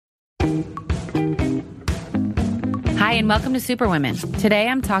Hi, and welcome to Superwomen. Today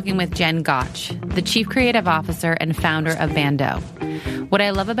I'm talking with Jen Gotch, the Chief Creative Officer and founder of Bando. What I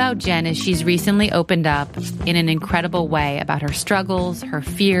love about Jen is she's recently opened up in an incredible way about her struggles, her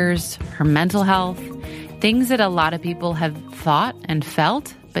fears, her mental health, things that a lot of people have thought and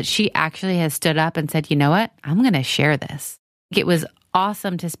felt, but she actually has stood up and said, you know what, I'm going to share this. It was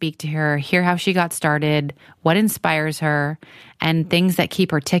awesome to speak to her, hear how she got started, what inspires her, and things that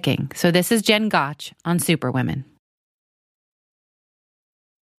keep her ticking. So this is Jen Gotch on Superwomen.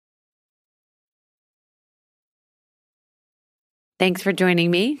 Thanks for joining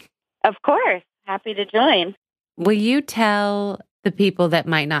me. Of course. Happy to join. Will you tell the people that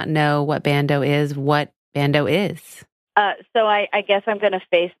might not know what Bando is, what Bando is? So I guess I'm going to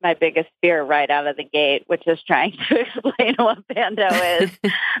face my biggest fear right out of the gate, which is trying to explain what Bando is.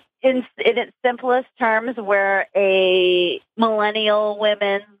 In its simplest terms, we're a millennial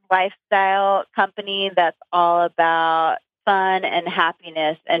women's lifestyle company that's all about fun and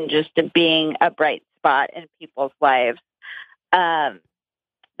happiness and just being a bright spot in people's lives.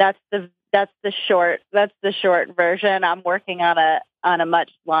 That's the short version. I'm working on a much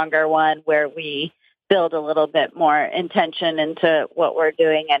longer one where we build a little bit more intention into what we're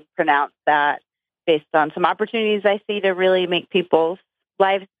doing and pronounce that based on some opportunities I see to really make people's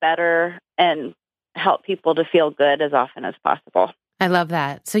lives better and help people to feel good as often as possible. I love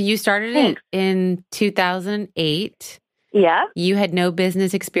that. So you started it in 2008. Yeah. You had no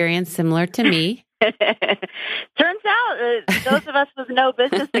business experience similar to me. Turns out those of us with no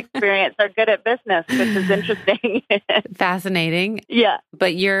business experience are good at business, which is interesting. Fascinating. Yeah.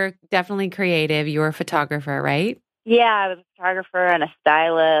 But you're definitely creative. You're a photographer, right? Yeah, I was a photographer and a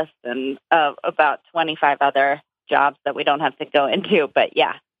stylist and about 25 other jobs that we don't have to go into. But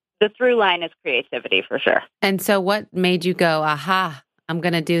yeah, the through line is creativity for sure. And so what made you go, aha, I'm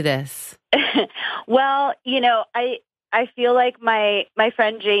going to do this? Well, I feel like my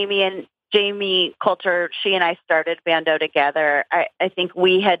friend Jamie Coulter, she and I started Bando together. I think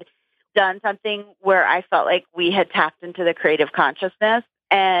we had done something where I felt like we had tapped into the creative consciousness.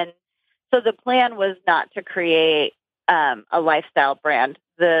 And so the plan was not to create a lifestyle brand.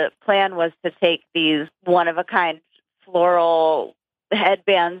 The plan was to take these one-of-a-kind floral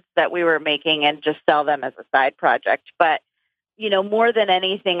headbands that we were making and just sell them as a side project. But more than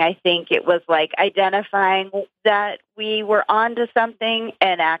anything, I think it was like identifying that we were onto something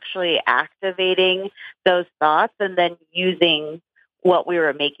and actually activating those thoughts and then using what we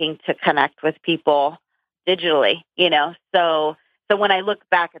were making to connect with people digitally, So when I look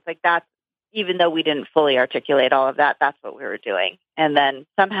back, it's like that's, even though we didn't fully articulate all of that, that's what we were doing. And then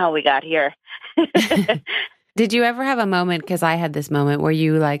somehow we got here. Did you ever have a moment, because I had this moment where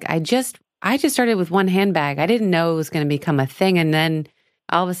you like, I just started with one handbag. I didn't know it was going to become a thing. And then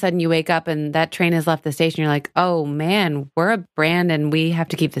all of a sudden you wake up and that train has left the station. You're like, oh man, we're a brand and we have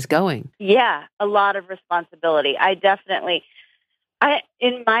to keep this going. Yeah, a lot of responsibility.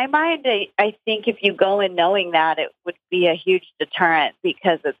 In my mind, I think if you go in knowing that, it would be a huge deterrent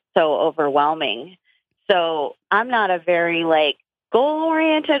because it's so overwhelming. So I'm not a very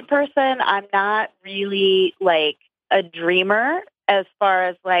goal-oriented person. I'm not really a dreamer as far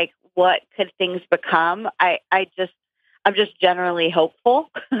as what could things become. I'm just generally hopeful.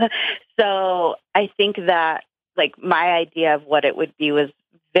 So I think that my idea of what it would be was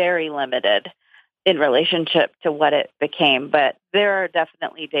very limited in relationship to what it became. But there are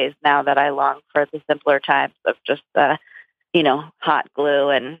definitely days now that I long for the simpler times of just hot glue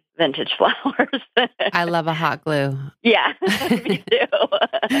and vintage flowers. I love a hot glue. Yeah, me too.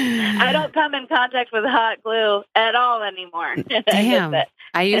 I don't come in contact with hot glue at all anymore. Damn.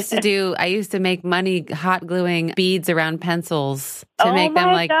 I used to make money hot gluing beads around pencils to make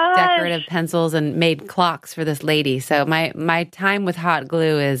them decorative pencils and made clocks for this lady. So my time with hot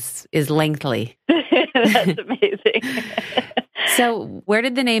glue is lengthy. That's amazing. So where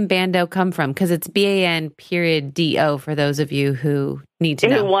did the name Bando come from? Because it's BAN.DO for those of you who need to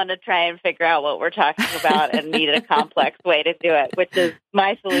know. Who want to try and figure out what we're talking about and need a complex way to do it, which is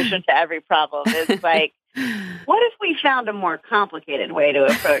my solution to every problem is what if we found a more complicated way to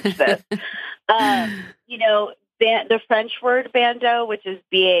approach this? The French word bandeau, which is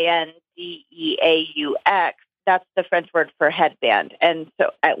BANDEAUX, that's the French word for headband. And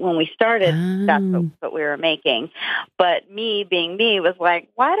so when we started, that's what we were making. But me, being me, was like,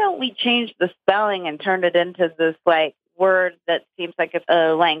 why don't we change the spelling and turn it into this word that seems like it's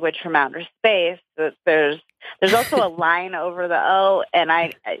a language from outer space? So there's also a line over the O, and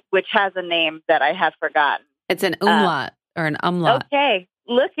which has a name that I have forgotten. It's an umlaut or an umlaut. Okay.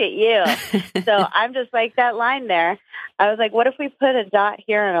 look at you. So I'm just like that line there. I was like, what if we put a dot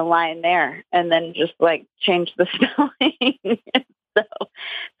here and a line there and then just like change the spelling? so,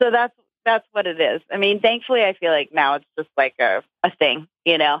 so that's what it is. I mean, thankfully I feel like now it's just like a thing,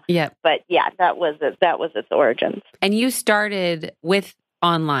 Yeah. but yeah, that was it. That was its origins. And you started with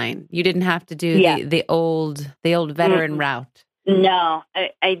online. You didn't have to do the old veteran route. No,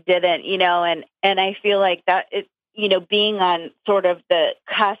 I didn't, and I feel like that it, being on sort of the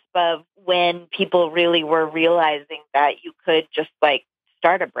cusp of when people really were realizing that you could just like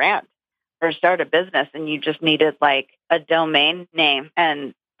start a brand or start a business and you just needed like a domain name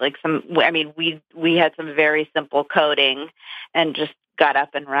and like we had some very simple coding and just got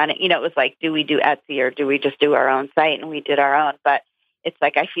up and running. It was like, do we do Etsy or do we just do our own site? And we did our own, but it's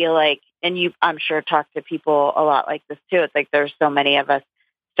like, I feel like, and I'm sure talk to people a lot like this too. It's like, there's so many of us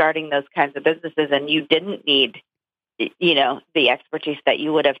starting those kinds of businesses and you didn't need, the expertise that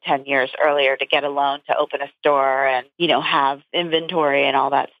you would have 10 years earlier to get a loan to open a store and, have inventory and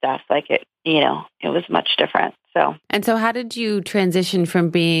all that stuff. Like it was much different. And so how did you transition from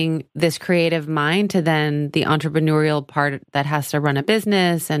being this creative mind to then the entrepreneurial part that has to run a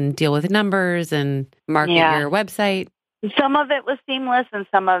business and deal with numbers and market your website? Some of it was seamless and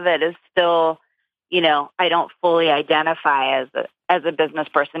some of it is still, I don't fully identify as a business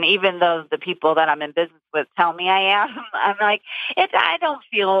person, even though the people that I'm in business with tell me I am. I'm like, I don't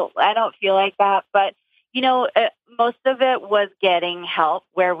feel like that. But, most of it was getting help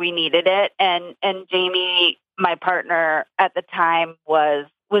where we needed it. And Jamie, my partner at the time, was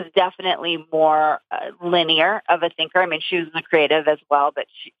definitely more linear of a thinker. I mean, she was a creative as well, but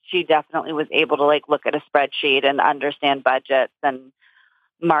she definitely was able to like look at a spreadsheet and understand budgets and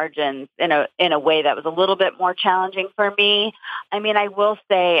margins in a way that was a little bit more challenging for me. I mean, I will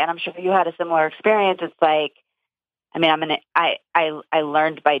say, and I'm sure you had a similar experience. It's like, I mean, I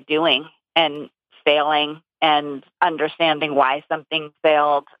learned by doing and failing and understanding why something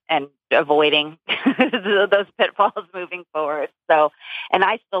failed and avoiding those pitfalls moving forward. So, and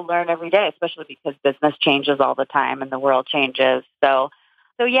I still learn every day, especially because business changes all the time and the world changes. So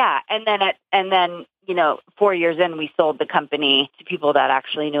yeah. And then, 4 years in, we sold the company to people that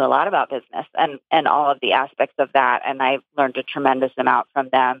actually knew a lot about business and all of the aspects of that. And I learned a tremendous amount from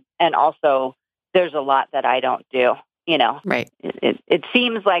them. And also there's a lot that I don't do, Right. It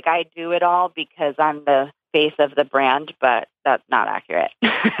seems like I do it all because I'm the face of the brand, but that's not accurate.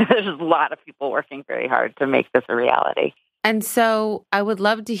 There's a lot of people working very hard to make this a reality. And so I would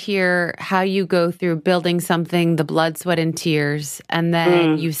love to hear how you go through building something, the blood, sweat, and tears, and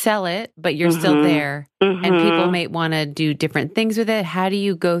then you sell it, but you're still there, and people may want to do different things with it. How do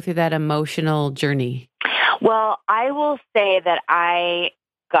you go through that emotional journey? Well, I will say that I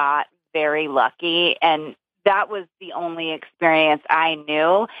got very lucky, and that was the only experience I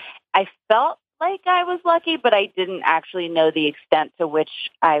knew. I felt like I was lucky, but I didn't actually know the extent to which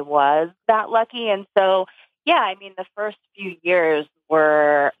I was that lucky. And so, yeah, I mean, the first few years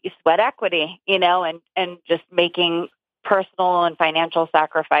were sweat equity, and just making personal and financial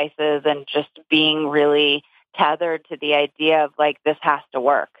sacrifices and just being really tethered to the idea of like, this has to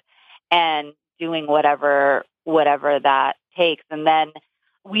work and doing whatever that takes. And then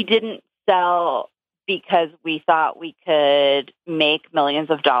we didn't sell because we thought we could make millions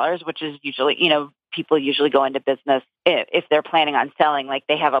of dollars, which is usually, people usually go into business if they're planning on selling, like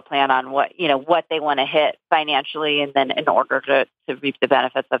they have a plan on what they want to hit financially, and then in order to reap the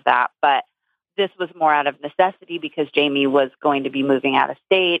benefits of that. But this was more out of necessity because Jamie was going to be moving out of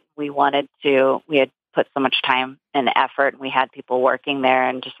state. We had put so much time and effort, and we had people working there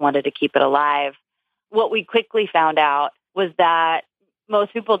and just wanted to keep it alive. What we quickly found out was that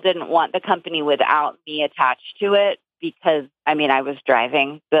most people didn't want the company without me attached to it because, I mean, I was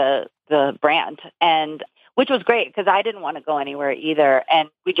driving the brand, and which was great because I didn't want to go anywhere either. And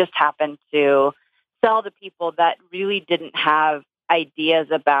we just happened to sell to people that really didn't have ideas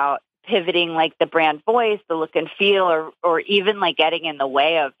about pivoting like the brand voice, the look and feel, or even like getting in the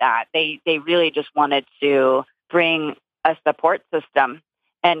way of that. They really just wanted to bring a support system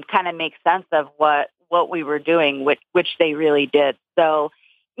and kind of make sense of what we were doing, which they really did. So,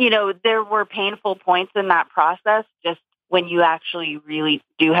 there were painful points in that process, just when you actually really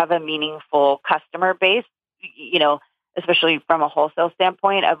do have a meaningful customer base, especially from a wholesale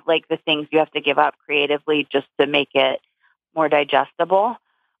standpoint of like the things you have to give up creatively just to make it more digestible.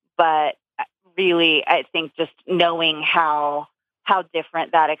 But really, I think just knowing how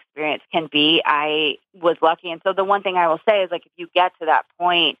different that experience can be, I was lucky. And so the one thing I will say is like, if you get to that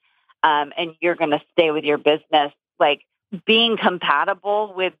point, and you're going to stay with your business, like being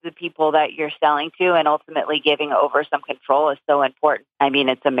compatible with the people that you're selling to and ultimately giving over some control is so important. I mean,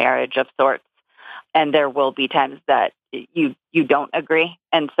 it's a marriage of sorts, and there will be times that you don't agree.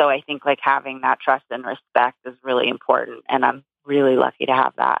 And so I think like having that trust and respect is really important. And I'm really lucky to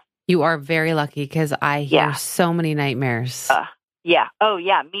have that. You are very lucky because I hear so many nightmares. Yeah. Oh,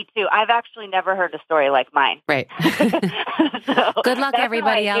 yeah. Me too. I've actually never heard a story like mine. Right. So good luck,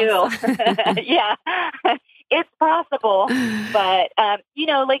 everybody else. Yeah. It's possible. But,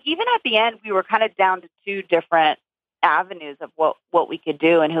 like even at the end, we were kind of down to two different avenues of what we could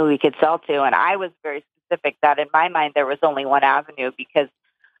do and who we could sell to. And I was very specific that in my mind, there was only one avenue because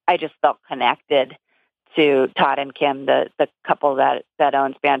I just felt connected to Todd and Kim, the couple that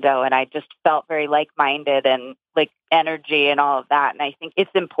owns Bando. And I just felt very like-minded and like energy and all of that. And I think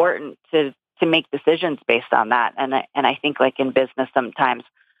it's important to make decisions based on that. And I think like in business, sometimes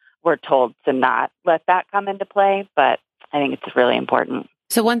we're told to not let that come into play, but I think it's really important.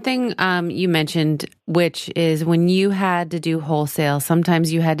 So one thing you mentioned, which is when you had to do wholesale,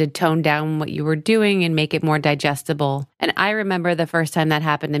 sometimes you had to tone down what you were doing and make it more digestible. And I remember the first time that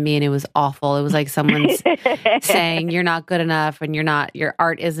happened to me and it was awful. It was like someone's saying you're not good enough and your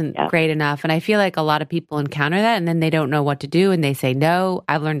art isn't great enough. And I feel like a lot of people encounter that and then they don't know what to do and they say no.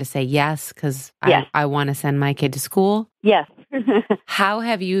 I've learned to say yes because I want to send my kid to school. Yes. How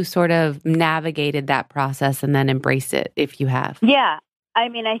have you sort of navigated that process and then embraced it if you have? Yeah. I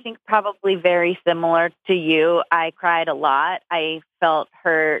mean, I think probably very similar to you. I cried a lot. I felt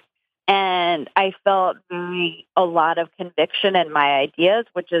hurt and I felt a lot of conviction in my ideas,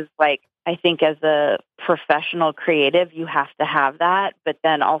 which is like, I think as a professional creative, you have to have that, but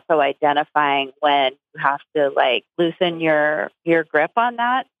then also identifying when you have to like loosen your grip on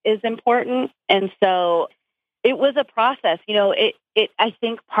that is important. And so it was a process, I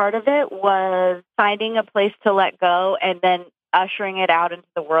think part of it was finding a place to let go and then ushering it out into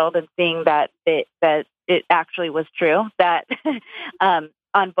the world and seeing that it actually was true, that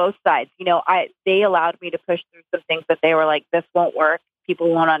on both sides, they allowed me to push through some things that they were like, this won't work. People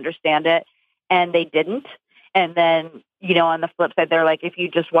won't understand it. And they didn't. And then, on the flip side, they're like, if you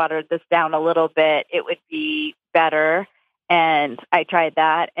just watered this down a little bit, it would be better. And I tried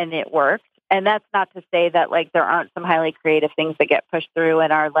that and it worked. And that's not to say that like there aren't some highly creative things that get pushed through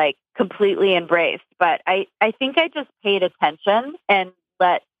and are like completely embraced. But I think I just paid attention and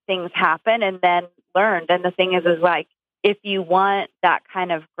let things happen and then learned. And the thing is like, if you want that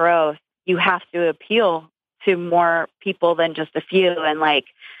kind of growth, you have to appeal to more people than just a few. And like,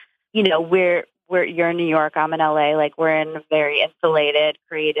 you're in New York, I'm in LA, like we're in very insulated,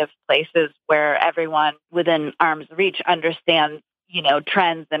 creative places where everyone within arm's reach understands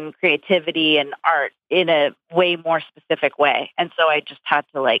trends and creativity and art in a way more specific way. And so I just had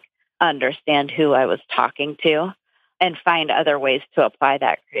to like understand who I was talking to and find other ways to apply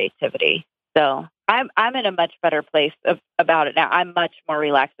that creativity. So I'm in a much better place about it now. I'm much more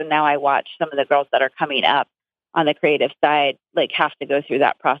relaxed. And now I watch some of the girls that are coming up on the creative side, like have to go through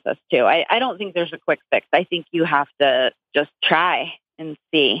that process too. I don't think there's a quick fix. I think you have to just try and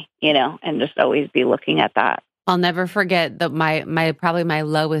see, and just always be looking at that. I'll never forget that my probably my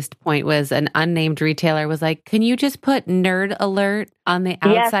lowest point was an unnamed retailer was like, can you just put nerd alert on the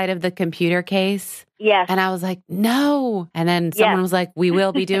outside of the computer case? Yes. And I was like, no. And then someone was like, we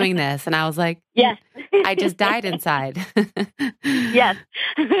will be doing this. And I was like, yes. I just died inside. Yes.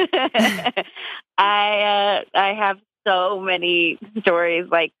 I have so many stories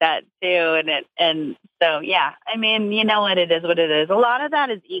like that too. And so, yeah, I mean, you know what it is. A lot of that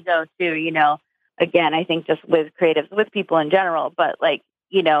is ego too, Again, I think just with creatives, with people in general, but like,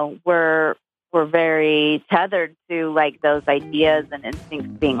 we're very tethered to like those ideas and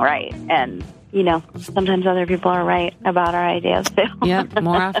instincts being right. And, sometimes other people are right about our ideas too. Yeah,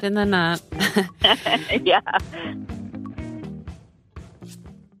 more often than not. Yeah.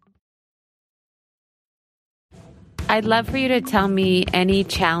 I'd love for you to tell me any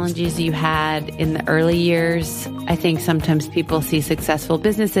challenges you had in the early years. I think sometimes people see successful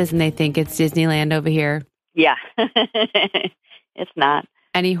businesses and they think it's Disneyland over here. Yeah, it's not.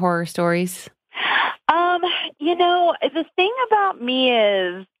 Any horror stories? The thing about me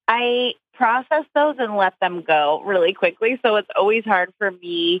is I process those and let them go really quickly. So it's always hard for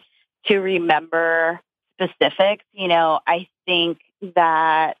me to remember specifics. I think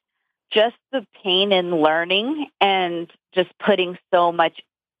that just the pain in learning and just putting so much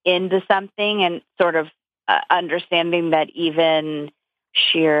into something and sort of understanding that even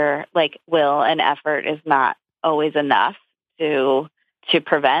sheer like will and effort is not always enough to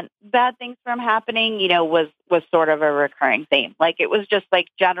prevent bad things from happening, was sort of a recurring theme. Like it was just like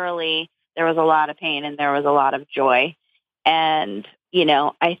generally there was a lot of pain and there was a lot of joy And,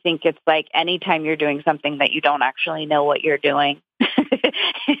 I think it's like anytime you're doing something that you don't actually know what you're doing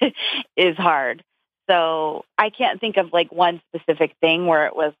is hard. So I can't think of like one specific thing where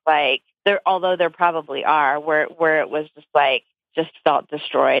it was like although there probably are where it was just felt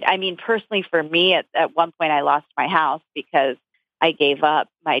destroyed. I mean, personally for me, at one point I lost my house because I gave up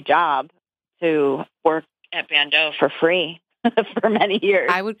my job to work at Bando for free for many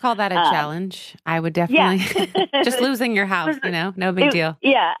years. I would call that a challenge. I would definitely just losing your house, no big deal.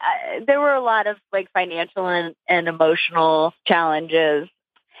 Yeah. There were a lot of like financial and emotional challenges.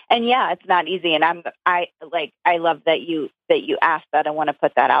 And yeah, it's not easy. And I love that you asked that. I want to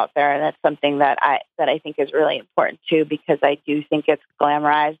put that out there. And that's something that I think is really important too, because I do think it's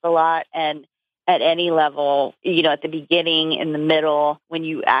glamorized a lot. And at any level, at the beginning, in the middle, when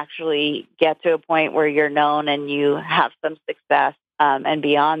you actually get to a point where you're known and you have some success, and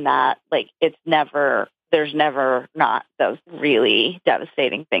beyond that, like there's never not those really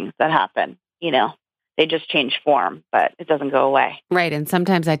devastating things that happen, They just change form, but it doesn't go away. Right. And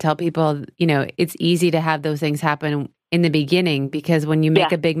sometimes I tell people, it's easy to have those things happen in the beginning because when you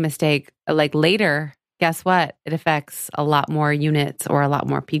make a big mistake, like later, guess what? It affects a lot more units or a lot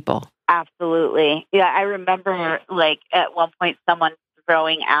more people. Absolutely. Yeah. I remember like at one point someone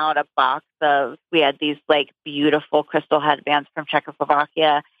throwing out a box we had these like beautiful crystal headbands from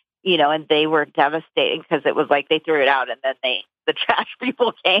Czechoslovakia, and they were devastating because it was like they threw it out and then the trash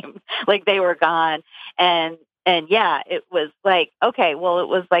people came, like they were gone. And yeah, it was like, okay, well, it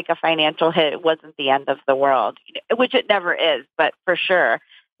was like a financial hit. It wasn't the end of the world, which it never is, but for sure.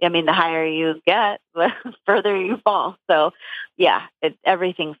 I mean, the higher you get, the further you fall. So yeah,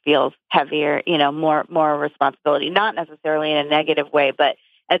 everything feels heavier, more responsibility, not necessarily in a negative way, but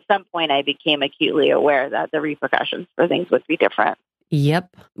at some point I became acutely aware that the repercussions for things would be different.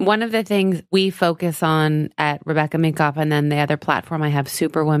 Yep. One of the things we focus on at Rebecca Minkoff, and then the other platform I have,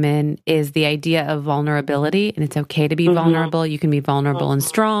 Superwomen, is the idea of vulnerability. And it's okay to be vulnerable. You can be vulnerable and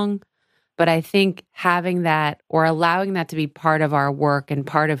strong. But I think having that or allowing that to be part of our work and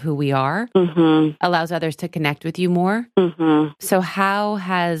part of who we are allows others to connect with you more. So how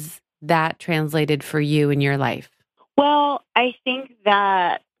has that translated for you in your life? Well, I think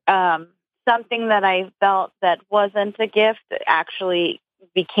that something that I felt that wasn't a gift actually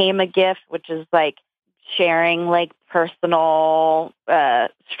became a gift, which is like sharing like personal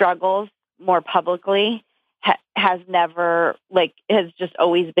struggles more publicly. Has just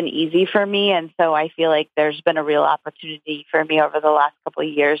always been easy for me. And so I feel like there's been a real opportunity for me over the last couple of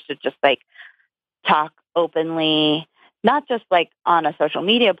years to just like talk openly, not just like on a social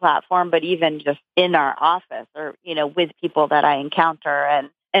media platform, but even just in our office or, with people that I encounter.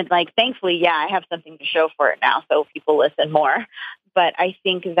 And like, thankfully, I have something to show for it now. So people listen more. But I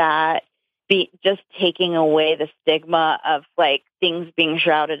think that just taking away the stigma of like things being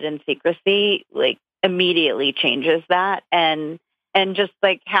shrouded in secrecy, like immediately changes that. And just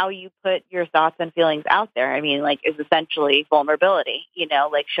like how you put your thoughts and feelings out there, I mean, like is essentially vulnerability,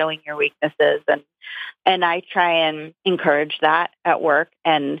 like showing your weaknesses. And I try and encourage that at work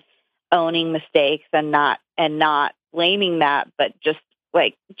and owning mistakes and not blaming that, but just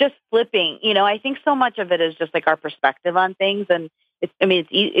flipping, I think so much of it is just like our perspective on things. And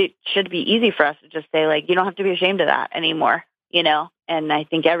it should be easy for us to just say like, you don't have to be ashamed of that anymore, And I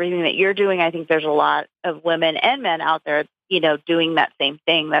think everything that you're doing, I think there's a lot of women and men out there, doing that same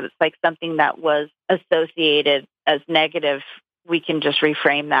thing, that it's like something that was associated as negative. We can just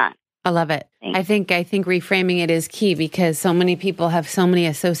reframe that. I love it. Thanks. I think reframing it is key because so many people have so many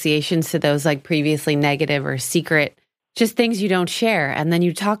associations to those like previously negative or secret, just things you don't share. And then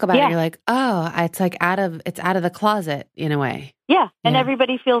you talk about it, you're like, oh, it's like out of the closet in a way. Yeah. And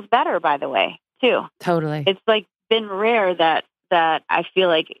everybody feels better, by the way, too. Totally. It's like been rare that I feel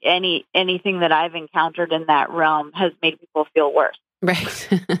like anything that I've encountered in that realm has made people feel worse. Right.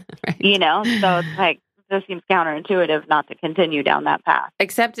 Right. So it's like, it just seems counterintuitive not to continue down that path.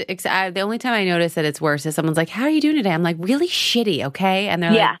 Except the only time I notice that it's worse is someone's like, how are you doing today? I'm like, really shitty. Okay. And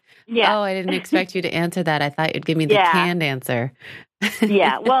they're like, oh, I didn't expect you to answer that. I thought you'd give me the canned answer.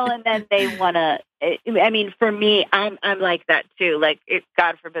 Yeah. Well, and then they want to, for me, I'm like that too. Like,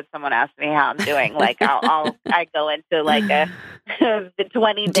 God forbid someone asks me how I'm doing. Like, I go into like the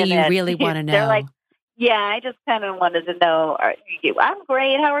 20 minutes. Do you really want to know? They're like, yeah, I just kind of wanted to know. I'm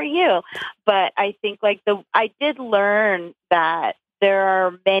great. How are you? But I think I did learn that there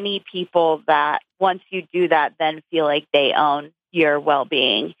are many people that once you do that, then feel like they own your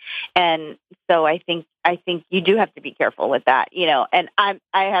well-being. And so I think you do have to be careful with that, and I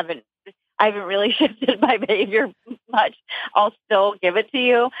haven't really shifted my behavior much. I'll still give it to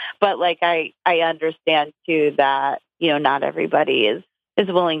you, but like I understand too that, not everybody is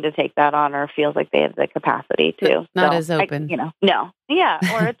willing to take that on or feels like they have the capacity to. Not as open. No. Yeah.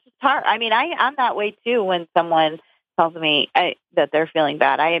 Or it's hard. I mean, I'm that way too. When someone tells me that they're feeling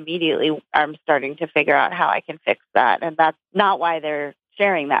bad, I immediately am starting to figure out how I can fix that. And that's not why they're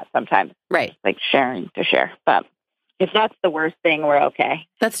sharing that sometimes. Right. It's like sharing to share. But if that's the worst thing, we're okay.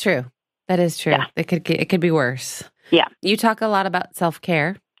 That's true. That is true. Yeah. It could be worse. Yeah. You talk a lot about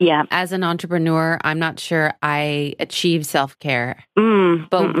self-care. Yeah. As an entrepreneur, I'm not sure I achieve self-care.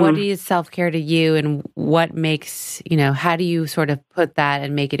 But what is self-care to you, and what makes, how do you sort of put that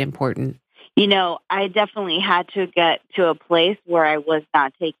and make it important? I definitely had to get to a place where I was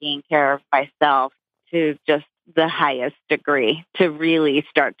not taking care of myself to just the highest degree to really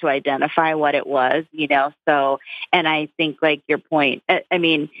start to identify what it was, So, and I think like your point, I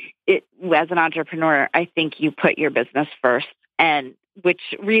mean, as an entrepreneur, I think you put your business first, and which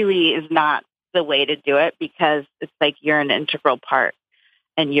really is not the way to do it, because it's like you're an integral part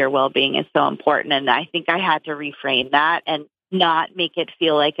and your well-being is so important. And I think I had to reframe that and not make it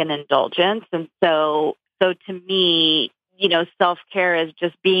feel like an indulgence. And so to me, self-care is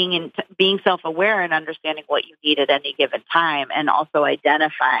just being self-aware and understanding what you need at any given time, and also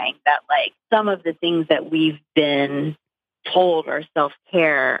identifying that like some of the things that we've been told are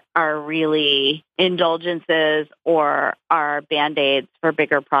self-care are really indulgences or are Band-Aids for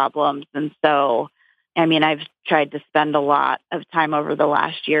bigger problems. And so, I mean, I've tried to spend a lot of time over the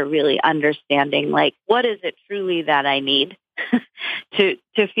last year really understanding like, what is it truly that I need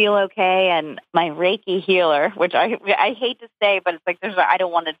to feel okay. And my Reiki healer, which I hate to say, but it's like I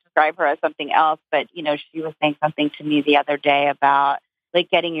don't want to describe her as something else, but she was saying something to me the other day about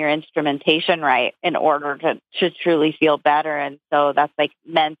like getting your instrumentation right in order to truly feel better. And so that's like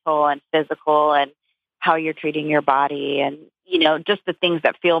mental and physical and how you're treating your body and, just the things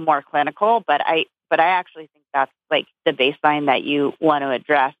that feel more clinical. But I actually think that's like the baseline that you want to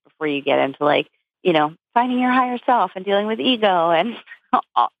address before you get into like, finding your higher self and dealing with ego. And,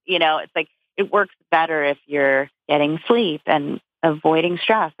 it's like it works better if you're getting sleep and avoiding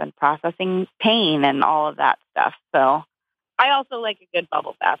stress and processing pain and all of that stuff. So I also like a good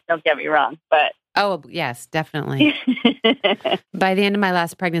bubble bath, don't get me wrong, but. Oh, yes, definitely. By the end of my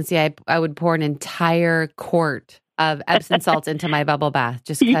last pregnancy, I would pour an entire quart of Epsom salts into my bubble bath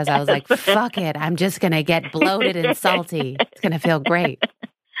just because I was like, fuck it. I'm just going to get bloated and salty. It's going to feel great.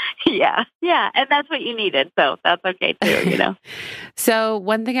 Yeah. And that's what you needed. So that's okay too, So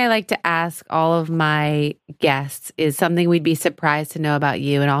one thing I like to ask all of my guests is something we'd be surprised to know about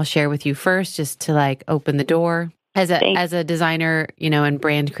you. And I'll share with you first, just to like open the door. As a designer, and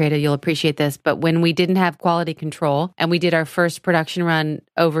brand creator, you'll appreciate this. But when we didn't have quality control and we did our first production run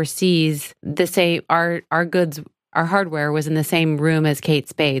overseas, our goods, our hardware was in the same room as Kate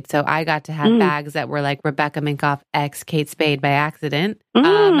Spade. So I got to have bags that were like Rebecca Minkoff X Kate Spade by accident.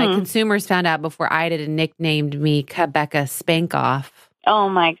 My consumers found out before I did and nicknamed me Quebeca Spankoff. Oh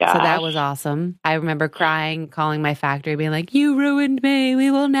my gosh. So that was awesome. I remember crying, calling my factory, being like, you ruined me. We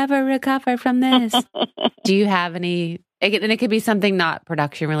will never recover from this. Do you have any, and it could be something not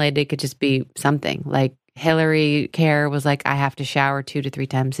production related. It could just be something like Hillary Care was like, I have to shower 2 to 3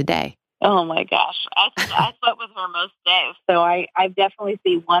 times a day. Oh my gosh. I slept with her most days. So I definitely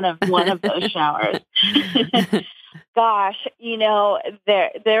see one of those showers. Gosh,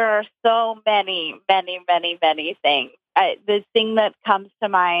 there are so many things. The thing that comes to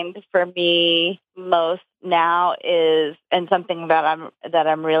mind for me most now is, and something that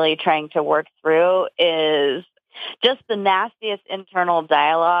I'm really trying to work through, is just the nastiest internal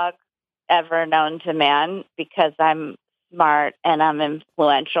dialogue ever known to man, because I'm smart and I'm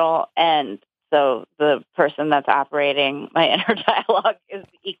influential, and so the person that's operating my inner dialogue is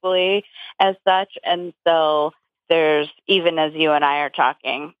equally as such. And so there's, even as you and I are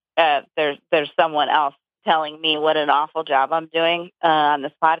talking, there's someone else telling me what an awful job I'm doing on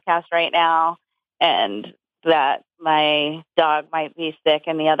this podcast right now, and that my dog might be sick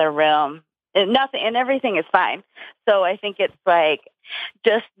in the other room. And everything is fine. So I think it's like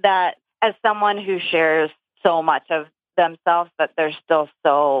just that, as someone who shares so much of themselves, but there's still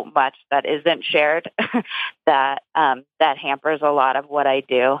so much that isn't shared that hampers a lot of what I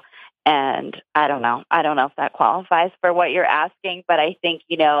do. And I don't know if that qualifies for what you're asking, but I think,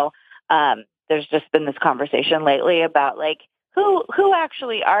 there's just been this conversation lately about like, who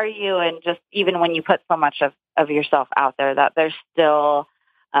actually are you? And just even when you put so much of yourself out there, that there's still,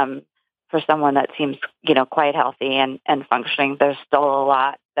 for someone that seems, quite healthy and functioning, there's still a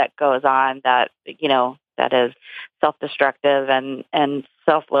lot that goes on that, that is self-destructive and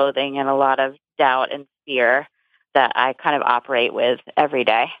self-loathing and a lot of doubt and fear. that I kind of operate with every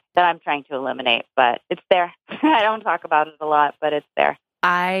day that I'm trying to eliminate, but it's there. I don't talk about it a lot, but it's there.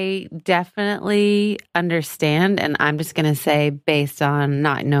 I definitely understand. And I'm just going to say, based on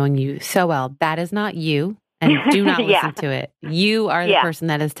not knowing you so well, that is not you. And do not listen to it. You are the person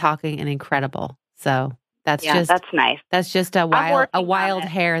that is talking and incredible. So that's nice. That's just a wild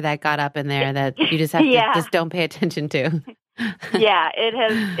hair that got up in there that you just have to just don't pay attention to. Yeah,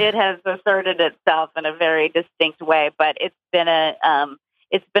 it has asserted itself in a very distinct way, but it's been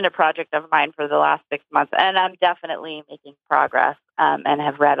a project of mine for the last 6 months, and I'm definitely making progress and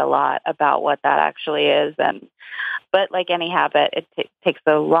have read a lot about what that actually is. But like any habit, it takes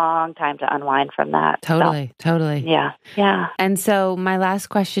a long time to unwind from that. Totally. Yeah. And so my last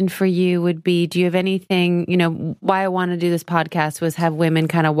question for you would be, do you have anything, why I want to do this podcast was have women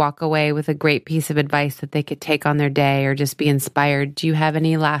kind of walk away with a great piece of advice that they could take on their day or just be inspired. Do you have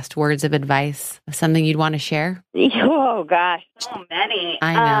any last words of advice, something you'd want to share? Oh, gosh, so many.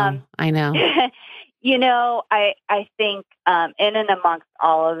 I know. I think in and amongst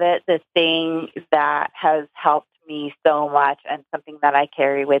all of it, the thing that has helped me so much and something that I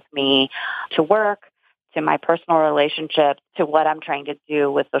carry with me to work, to my personal relationships, to what I'm trying to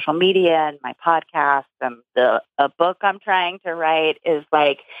do with social media and my podcast and a book I'm trying to write is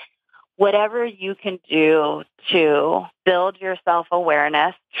like, whatever you can do to build your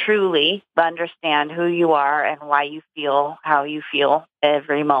self-awareness, truly understand who you are and why you feel how you feel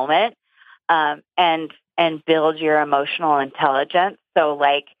every moment, and build your emotional intelligence. So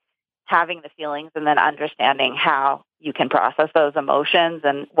like having the feelings and then understanding how you can process those emotions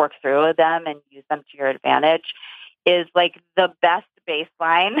and work through them and use them to your advantage is like the best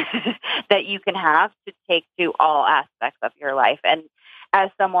baseline that you can have to take to all aspects of your life. And as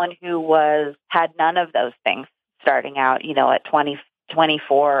someone who had none of those things starting out, at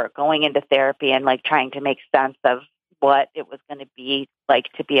 24, going into therapy and like trying to make sense of what it was going to be like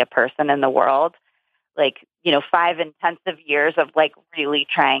to be a person in the world, 5 intensive years of like really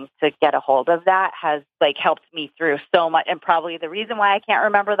trying to get a hold of that has like helped me through so much. And probably the reason why I can't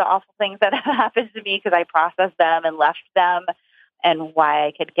remember the awful things that happened to me because I processed them and left them, and why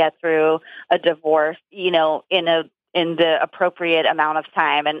I could get through a divorce, in the appropriate amount of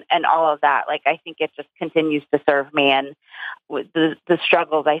time and all of that. Like, I think it just continues to serve me. And the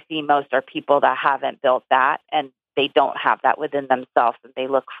struggles I see most are people that haven't built that and they don't have that within themselves and they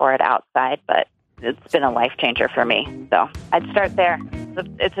look for it outside, but it's been a life changer for me. So I'd start there.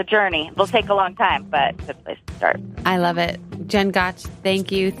 It's a journey. It'll take a long time, but it's a good place to start. I love it. Jen Gotch,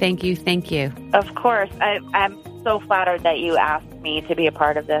 thank you. Of course. I'm so flattered that you asked me to be a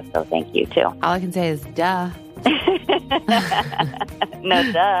part of this, so thank you too. All I can say is duh. No,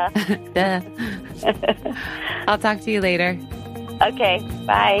 duh. Duh. I'll talk to you later. Okay,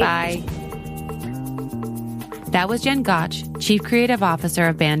 bye. Bye. That was Jen Gotch, Chief Creative Officer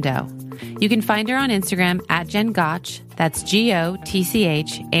of Bando. You can find her on Instagram at Jen Gotch, that's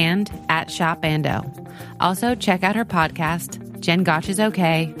GOTCH, and at Shop Bando. Also, check out her podcast, Jen Gotch is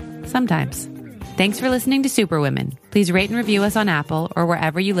Okay, sometimes. Thanks for listening to Superwomen. Please rate and review us on Apple or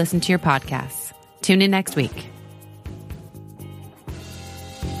wherever you listen to your podcasts. Tune in next week.